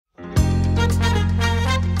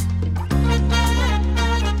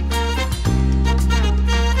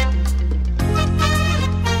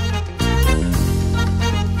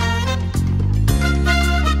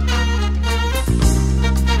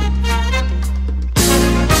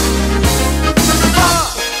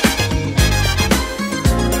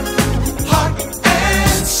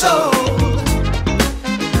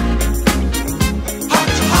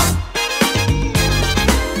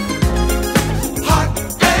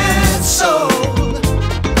and soul.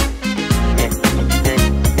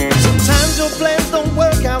 Sometimes your plans don't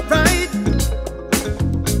work out right,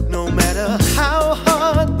 no matter how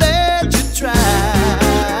hard that you try.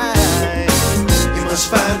 You must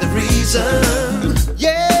find the reason,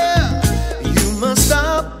 yeah. You must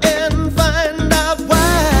stop and find out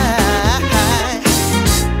why.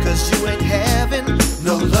 'Cause you ain't having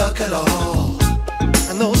no luck at all,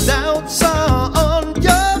 and those doubts are on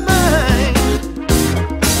your mind,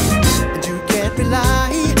 and you can't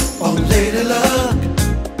rely on lady luck.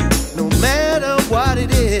 No matter what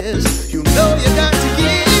it is, you know you got to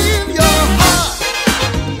give your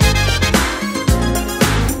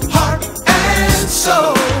heart and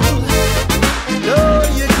soul. You know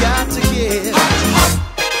you got to give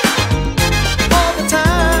all the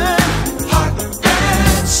time, heart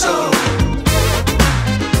and soul.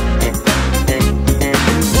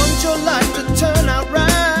 You want your life to turn out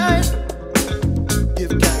right,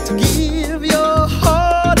 you've got to give your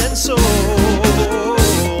heart and soul.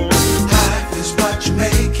 Life is what you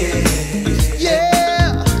make it,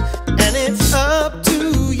 yeah, and it's up to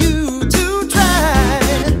you to try.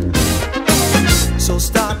 So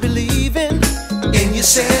start believing in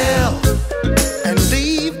yourself.